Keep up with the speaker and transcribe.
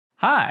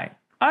Hi,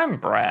 I'm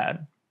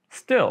Brad.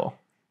 Still.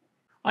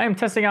 I am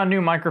testing out a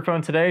new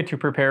microphone today to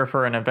prepare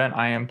for an event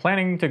I am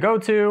planning to go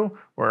to,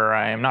 where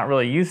I am not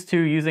really used to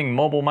using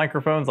mobile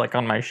microphones like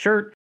on my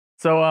shirt,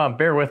 so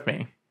bear with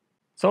me.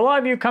 So a lot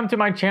of you come to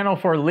my channel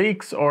for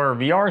leaks or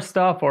VR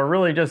stuff, or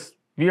really just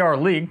VR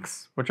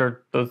leaks, which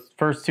are those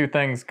first two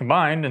things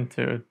combined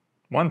into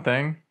one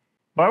thing.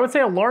 But I would say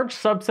a large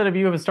subset of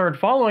you have started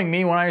following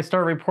me when I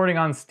start reporting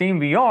on Steam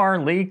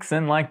VR leaks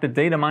and like the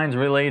datamines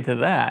related to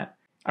that.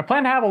 I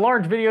plan to have a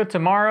large video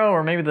tomorrow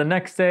or maybe the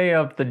next day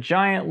of the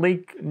giant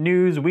leak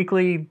news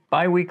weekly,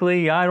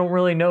 bi-weekly, I don't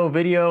really know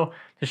video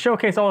to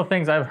showcase all the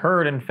things I've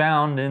heard and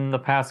found in the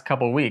past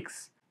couple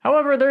weeks.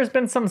 However, there's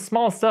been some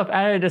small stuff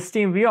added to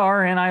Steam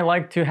VR and I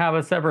like to have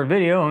a separate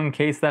video in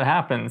case that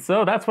happens.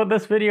 So that's what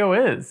this video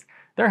is.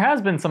 There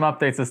has been some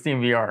updates to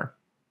Steam VR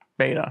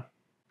Beta.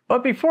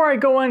 But before I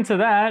go into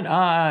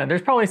that,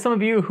 there's probably some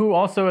of you who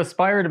also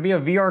aspire to be a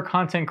VR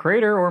content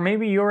creator, or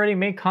maybe you already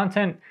make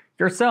content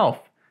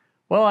yourself.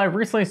 Well, I've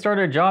recently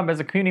started a job as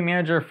a community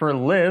manager for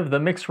Live, the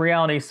mixed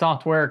reality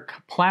software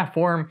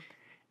platform.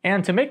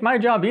 And to make my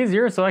job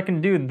easier so I can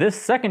do this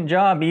second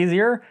job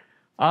easier,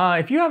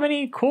 if you have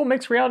any cool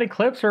mixed reality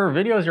clips or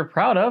videos you're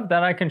proud of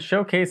that I can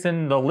showcase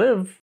in the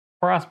Live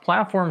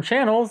cross-platform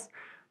channels,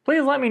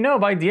 please let me know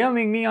by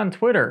DMing me on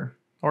Twitter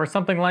or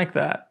something like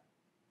that.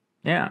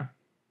 Yeah.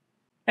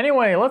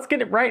 Anyway, let's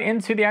get right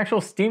into the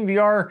actual Steam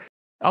VR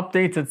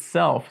updates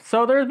itself.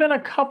 So there's been a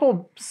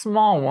couple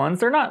small ones.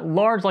 They're not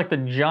large like the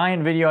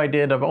giant video I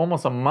did of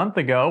almost a month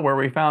ago where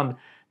we found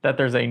that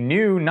there's a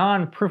new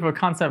non-proof of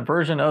concept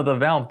version of the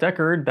Valve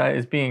Deckard that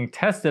is being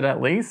tested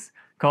at least,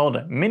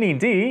 called Mini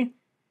D.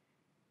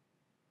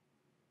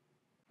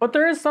 But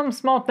there is some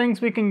small things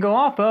we can go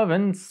off of,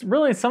 and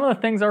really some of the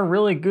things are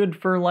really good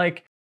for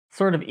like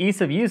sort of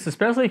ease of use,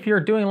 especially if you're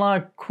doing a lot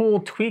of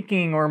cool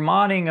tweaking or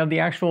modding of the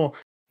actual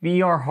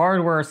VR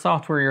hardware or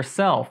software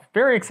yourself.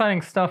 Very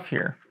exciting stuff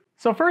here.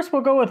 So first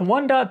we'll go with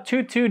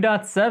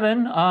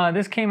 1.22.7.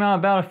 This came out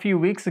about a few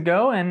weeks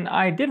ago and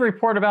I did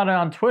report about it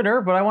on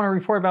Twitter, but I want to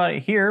report about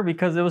it here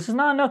because it was just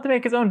not enough to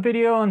make its own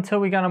video until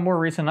we got a more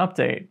recent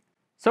update.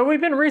 So we've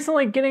been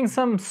recently getting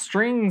some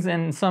strings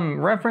and some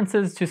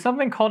references to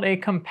something called a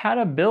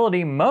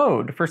compatibility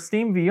mode for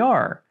Steam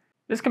VR.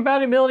 This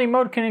compatibility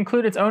mode can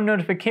include its own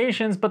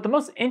notifications, but the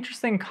most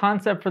interesting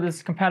concept for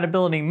this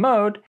compatibility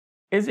mode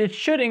is it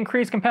should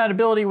increase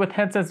compatibility with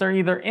headsets that are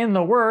either in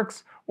the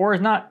works or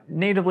is not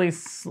natively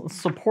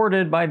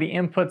supported by the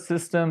input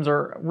systems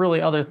or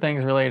really other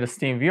things related to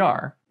Steam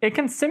VR. It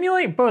can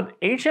simulate both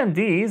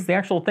HMDs, the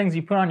actual things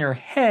you put on your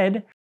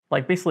head,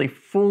 like basically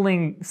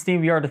fooling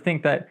Steam VR to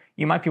think that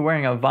you might be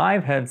wearing a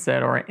Vive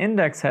headset or an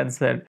Index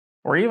headset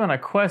or even a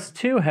Quest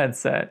 2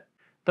 headset.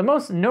 The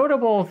most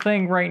notable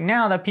thing right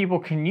now that people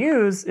can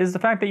use is the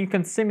fact that you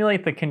can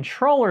simulate the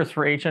controllers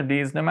for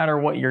HMDs no matter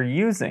what you're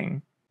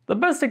using. The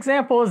best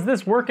example is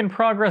this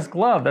work-in-progress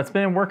glove that's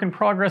been in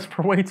work-in-progress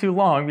for way too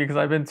long because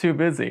I've been too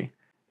busy.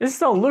 This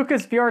is a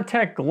Lucas VR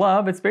Tech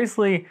glove. It's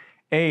basically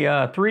a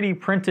 3D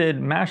printed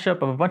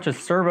mashup of a bunch of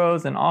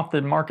servos and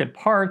off-the-market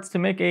parts to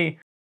make a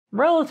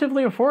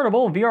relatively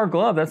affordable VR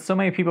glove that so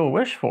many people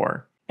wish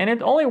for. And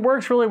it only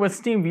works really with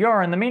Steam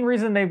VR, and the main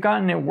reason they've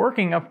gotten it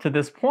working up to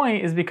this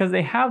point is because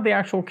they have the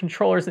actual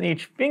controllers in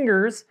each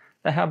fingers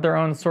that have their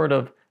own sort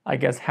of, I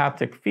guess,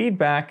 haptic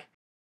feedback.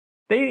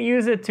 They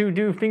use it to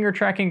do finger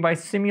tracking by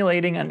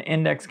simulating an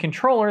Index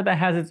controller that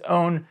has its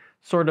own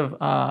sort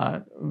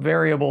of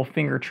variable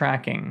finger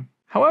tracking.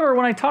 However,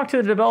 when I talked to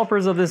the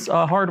developers of this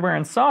hardware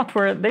and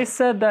software, they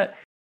said that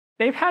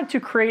they've had to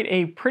create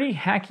a pretty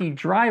hacky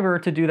driver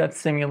to do that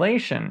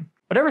simulation.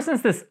 But ever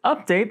since this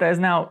update that is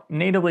now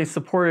natively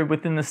supported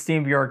within the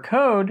Steam VR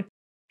code,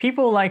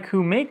 people like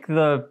who make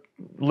the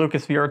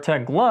Lucas VR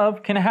Tech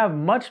glove can have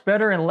much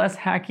better and less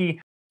hacky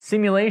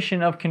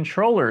simulation of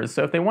controllers.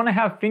 So if they want to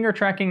have finger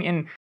tracking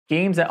in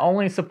games that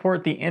only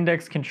support the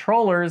Index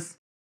controllers,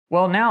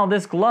 well now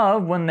this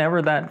glove, whenever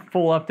that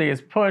full update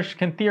is pushed,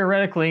 can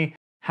theoretically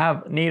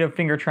have native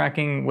finger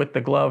tracking with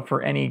the glove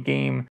for any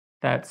game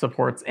that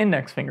supports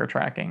Index finger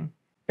tracking.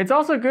 It's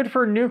also good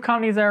for new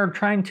companies that are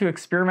trying to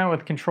experiment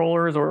with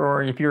controllers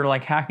or if you're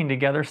like hacking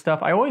together stuff.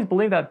 I always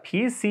believe that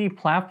PC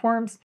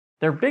platforms,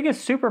 their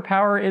biggest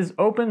superpower is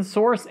open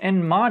source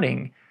and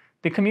modding.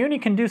 The community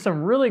can do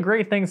some really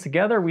great things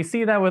together. We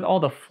see that with all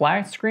the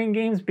flat screen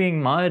games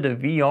being modded to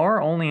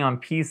VR only on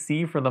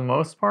PC for the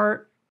most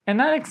part. And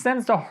that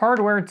extends to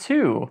hardware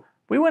too.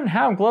 We wouldn't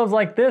have gloves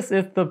like this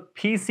if the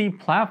PC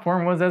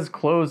platform was as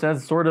closed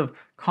as sort of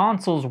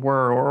consoles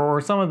were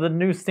or some of the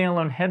new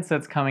standalone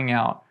headsets coming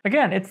out.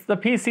 Again, it's the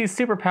PC's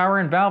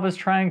superpower and Valve is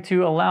trying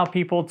to allow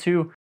people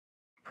to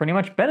pretty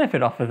much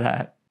benefit off of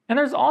that. And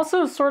there's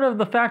also sort of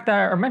the fact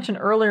that I mentioned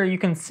earlier, you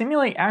can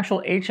simulate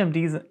actual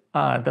HMDs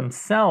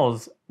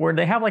themselves, where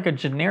they have like a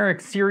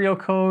generic serial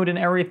code and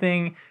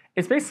everything.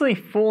 It's basically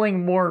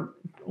fooling more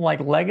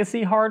like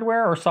legacy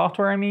hardware or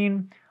software, I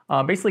mean.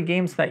 Basically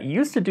games that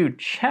used to do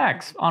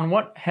checks on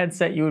what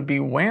headset you would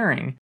be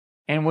wearing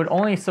and would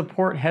only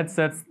support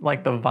headsets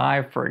like the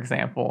Vive, for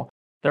example.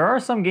 There are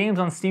some games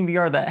on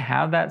SteamVR that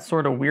have that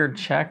sort of weird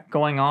check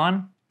going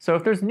on. So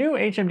if there's new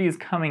HMDs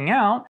coming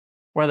out,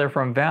 whether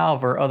from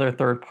Valve or other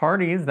third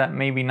parties that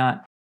maybe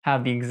not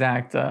have the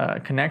exact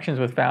connections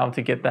with Valve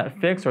to get that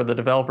fixed, or the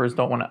developers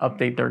don't want to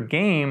update their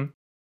game,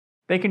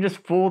 they can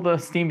just fool the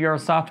SteamVR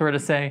software to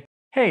say,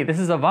 hey, this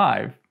is a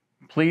Vive,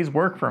 please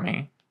work for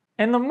me.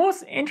 And the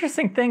most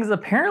interesting thing is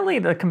apparently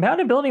the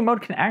compatibility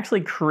mode can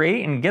actually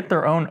create and get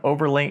their own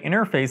overlay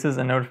interfaces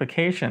and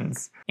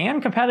notifications.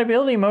 And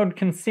compatibility mode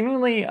can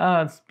seemingly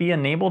be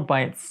enabled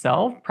by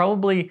itself.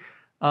 Probably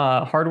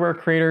hardware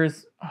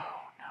creators. Oh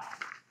no.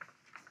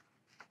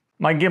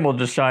 My gimbal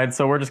just shied,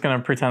 so we're just gonna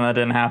pretend that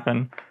didn't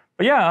happen.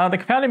 But yeah, the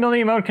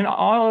compatibility mode can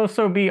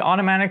also be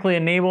automatically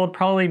enabled,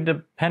 probably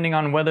depending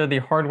on whether the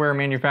hardware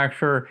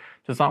manufacturer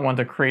does not want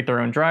to create their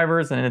own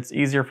drivers, and it's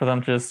easier for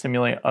them to just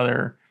simulate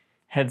other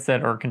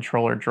headset or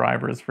controller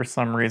drivers for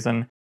some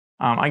reason.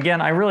 Again,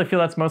 I really feel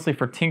that's mostly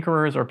for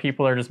tinkerers or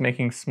people that are just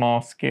making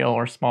small scale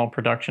or small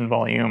production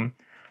volume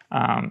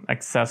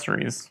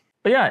accessories.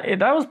 But yeah,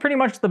 that was pretty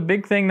much the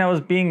big thing that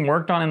was being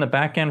worked on in the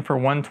backend for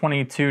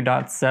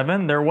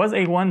 122.7. There was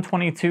a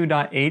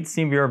 122.8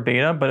 Cvr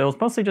Beta, but it was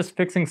mostly just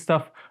fixing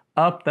stuff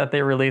up that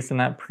they released in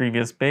that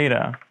previous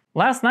beta.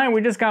 Last night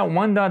we just got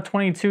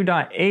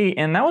 1.22.8,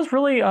 and that was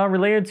really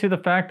related to the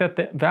fact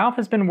that Valve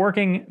has been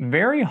working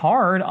very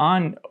hard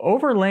on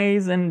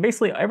overlays and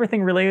basically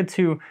everything related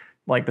to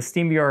like the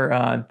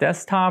SteamVR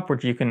desktop,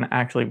 which you can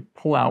actually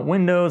pull out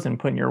windows and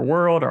put in your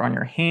world or on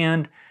your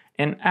hand,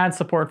 and add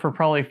support for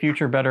probably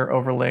future better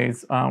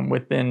overlays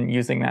within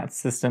using that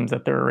systems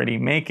that they're already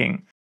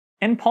making,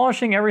 and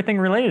polishing everything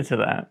related to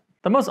that.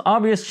 The most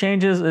obvious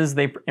changes is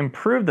they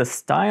improved the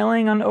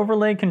styling on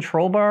overlay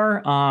control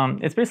bar.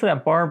 It's basically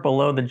that bar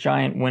below the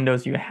giant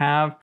windows you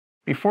have.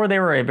 Before they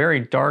were a very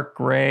dark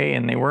gray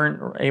and they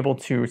weren't able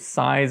to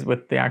size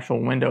with the actual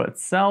window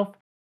itself.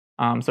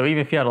 So even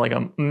if you had like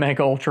a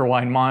mega ultra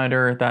wide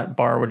monitor, that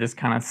bar would just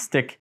kind of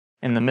stick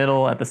in the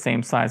middle at the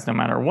same size no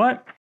matter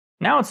what.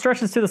 Now it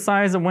stretches to the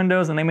size of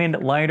windows, and they made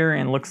it lighter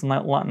and looks a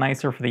lot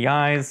nicer for the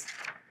eyes.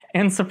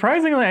 And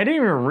surprisingly, I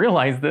didn't even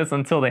realize this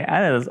until they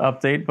added this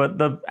update, but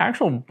the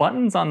actual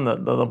buttons on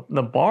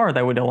the bar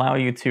that would allow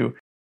you to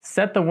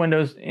set the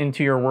windows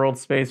into your world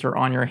space or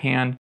on your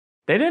hand,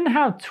 they didn't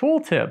have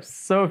tooltips.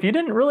 So if you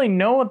didn't really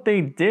know what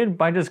they did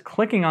by just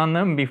clicking on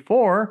them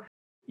before,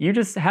 you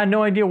just had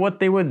no idea what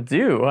they would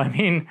do. I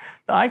mean,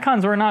 the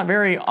icons were not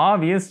very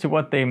obvious to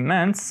what they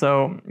meant.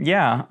 So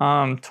yeah,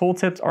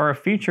 tooltips are a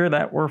feature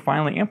that were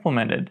finally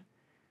implemented.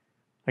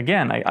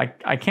 Again,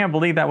 I can't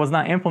believe that was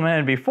not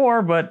implemented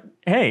before, but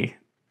hey,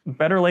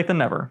 better late than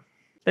never.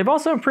 They've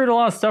also improved a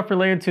lot of stuff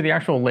related to the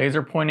actual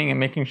laser pointing and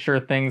making sure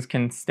things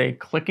can stay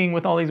clicking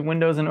with all these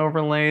windows and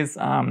overlays.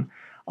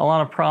 A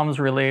lot of problems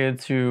related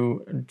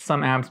to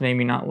some apps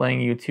maybe not letting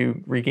you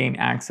to regain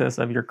access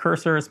of your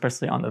cursor,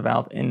 especially on the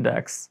Valve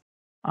Index.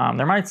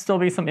 There might still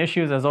be some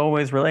issues as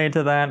always related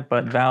to that,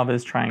 but Valve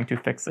is trying to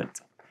fix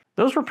it.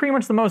 Those were pretty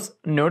much the most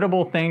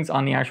notable things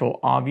on the actual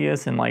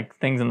obvious and like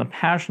things in the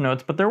patch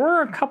notes, but there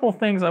were a couple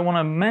things I want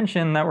to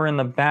mention that were in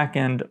the back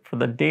end for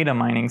the data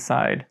mining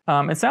side.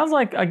 It sounds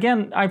like,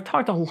 again, I've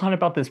talked a lot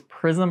about this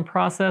Prism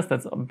process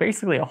that's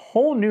basically a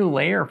whole new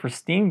layer for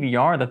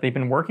SteamVR that they've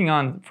been working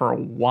on for a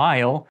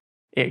while.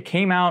 It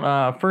came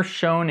out first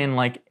shown in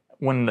like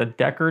when the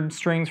Deckard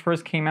strings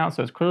first came out,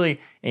 so it's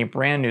clearly a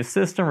brand new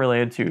system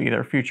related to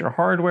either future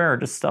hardware or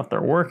just stuff they're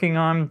working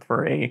on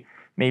for a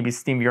maybe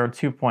SteamVR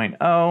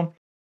 2.0,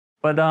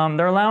 but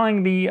they're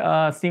allowing the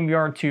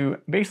SteamVR to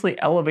basically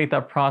elevate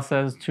that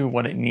process to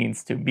what it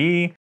needs to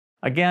be.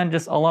 Again,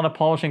 just a lot of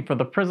polishing for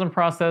the Prism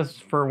process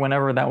for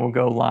whenever that will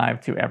go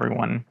live to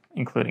everyone,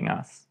 including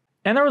us.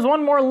 And there was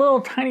one more little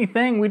tiny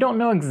thing. We don't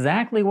know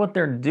exactly what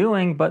they're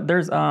doing, but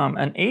there's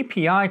an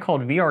API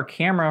called VR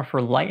Camera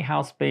for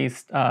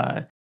Lighthouse-based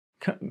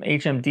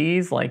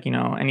HMDs, like, you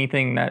know,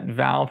 anything that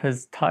Valve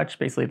has touched,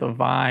 basically the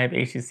Vive,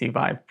 HTC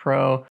Vive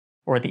Pro,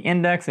 or the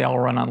Index, they all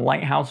run on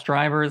Lighthouse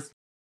drivers.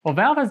 Well,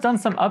 Valve has done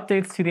some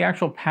updates to the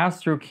actual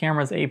pass-through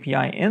cameras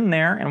API in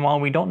there, and while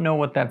we don't know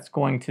what that's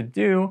going to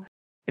do,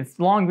 it's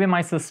long been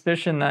my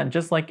suspicion that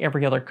just like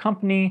every other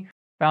company,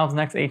 Valve's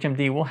next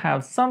HMD will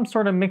have some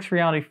sort of mixed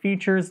reality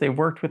features. They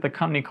worked with a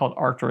company called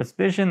Arcturus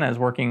Vision that is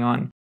working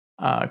on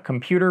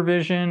computer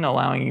vision,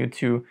 allowing you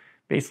to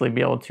basically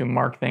be able to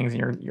mark things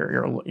in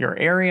your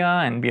area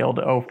and be able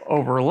to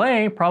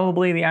overlay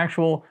probably the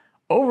actual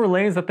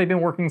overlays that they've been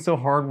working so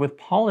hard with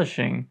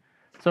polishing.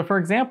 So for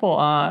example,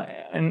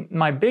 in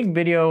my big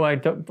video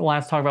I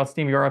last talked about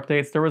SteamVR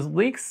updates, there was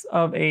leaks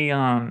of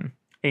a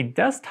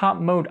desktop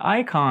mode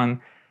icon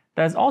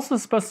that is also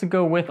supposed to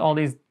go with all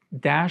these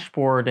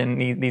dashboard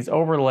and these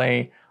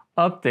overlay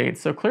updates.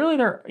 So clearly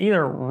they're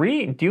either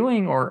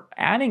redoing or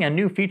adding a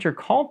new feature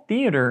called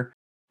Theater,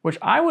 which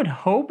I would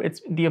hope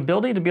it's the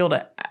ability to be able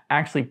to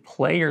actually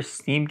play your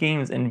Steam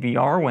games in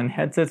VR when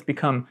headsets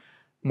become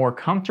more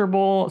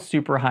comfortable,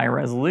 super high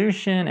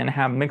resolution, and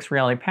have mixed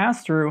reality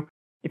pass-through.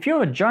 If you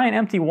have a giant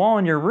empty wall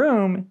in your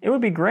room, it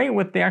would be great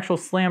with the actual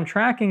SLAM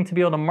tracking to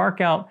be able to mark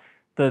out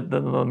the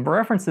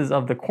references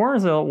of the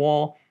corners of the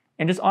wall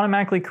and just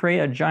automatically create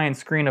a giant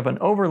screen of an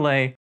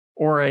overlay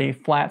or a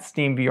flat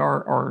Steam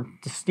VR or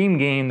Steam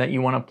game that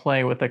you want to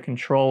play with a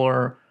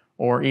controller,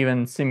 or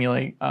even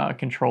simulate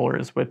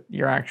controllers with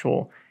your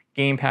actual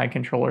gamepad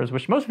controllers,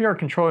 which most VR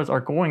controllers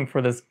are going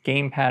for this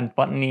gamepad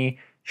buttony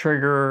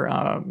trigger,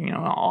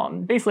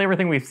 basically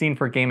everything we've seen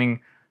for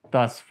gaming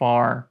thus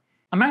far.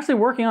 I'm actually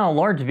working on a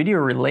large video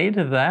related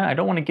to that. I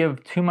don't want to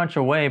give too much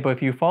away, but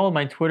if you followed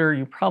my Twitter,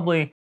 you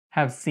probably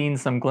have seen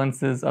some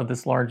glimpses of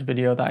this large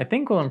video that I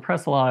think will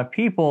impress a lot of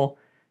people,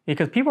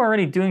 because people are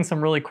already doing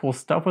some really cool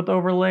stuff with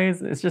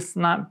overlays. It's just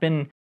not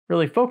been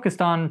really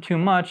focused on too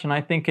much, and I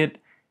think it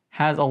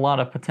has a lot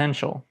of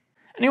potential.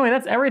 Anyway,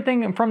 that's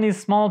everything from these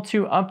small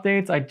 2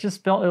 updates. I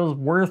just felt it was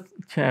worth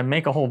to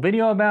make a whole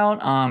video about.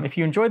 If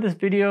you enjoyed this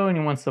video and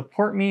you want to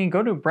support me,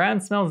 go to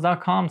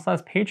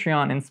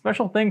bradsmells.com/Patreon, and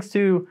special thanks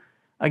to,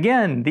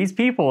 again, these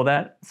people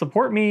that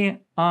support me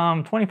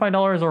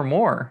 $25 or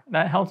more.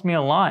 That helps me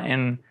a lot,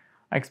 and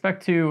I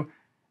expect to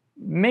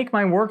make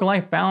my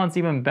work-life balance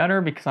even better,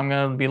 because I'm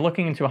going to be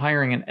looking into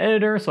hiring an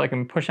editor so I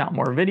can push out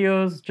more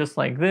videos just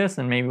like this,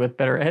 and maybe with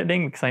better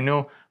editing, because I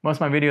know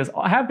most of my videos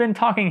have been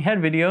talking head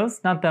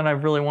videos. Not that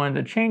I've really wanted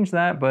to change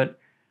that, but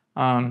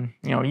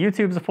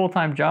YouTube's a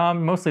full-time job,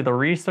 mostly the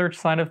research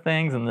side of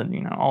things and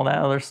the all that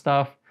other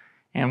stuff.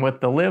 And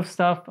with the live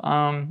stuff,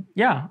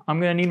 yeah, I'm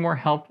going to need more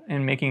help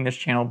in making this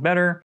channel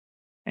better.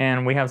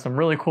 And we have some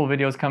really cool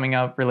videos coming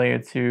up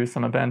related to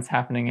some events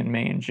happening in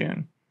May and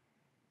June.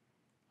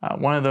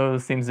 One of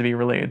those seems to be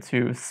related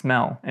to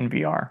smell in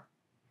VR.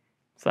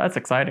 So that's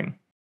exciting.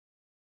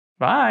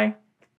 Bye!